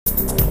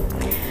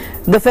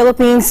The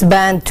Philippines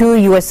banned 2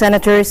 U.S.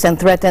 senators and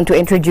threatened to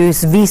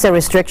introduce visa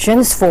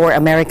restrictions for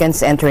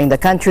Americans entering the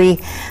country.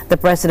 The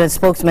president's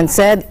spokesman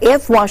said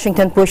if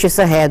Washington pushes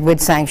ahead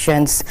with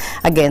sanctions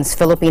against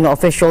Filipino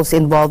officials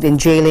involved in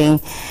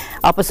jailing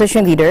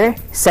opposition leader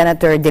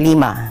Senator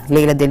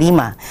Leila De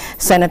Lima.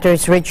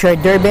 Senators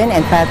Richard Durbin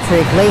and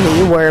Patrick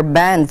Leahy were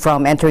banned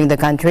from entering the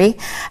country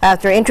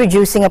after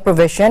introducing a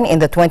provision in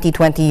the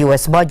 2020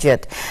 U.S.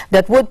 budget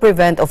that would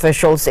prevent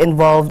officials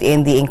involved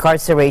in the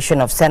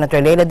incarceration of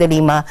Senator Leila De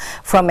Lima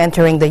from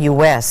entering the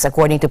U.S.,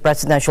 according to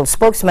presidential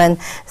spokesman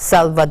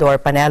Salvador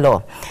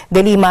Panelo.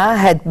 De Lima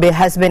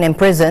has been in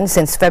prison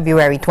since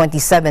February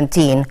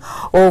 2017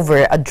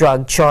 over a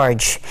drug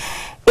charge.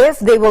 If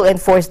they will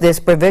enforce this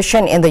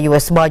provision in the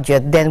U.S.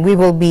 budget, then we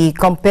will be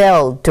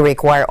compelled to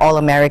require all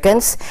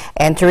Americans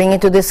entering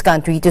into this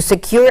country to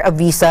secure a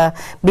visa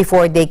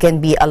before they can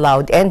be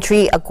allowed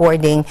entry,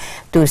 according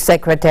to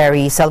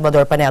Secretary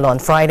Salvador Panelo on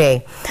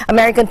Friday.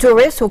 American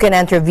tourists who can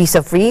enter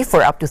visa-free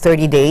for up to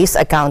 30 days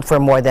account for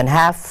more than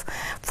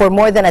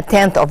a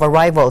tenth of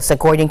arrivals,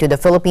 according to the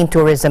Philippine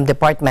Tourism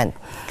Department.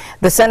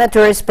 The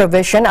senator's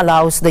provision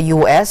allows the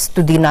U.S.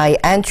 to deny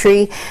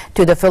entry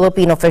to the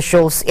Philippine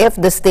officials if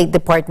the State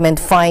Department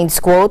finds,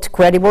 quote,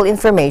 credible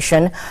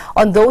information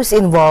on those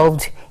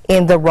involved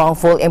in the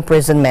wrongful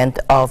imprisonment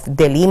of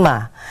De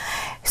Lima.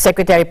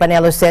 Secretary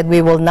Panelo said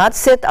we will not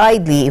sit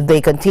idly if they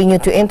continue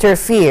to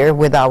interfere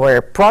with our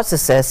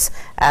processes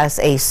as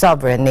a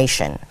sovereign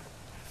nation.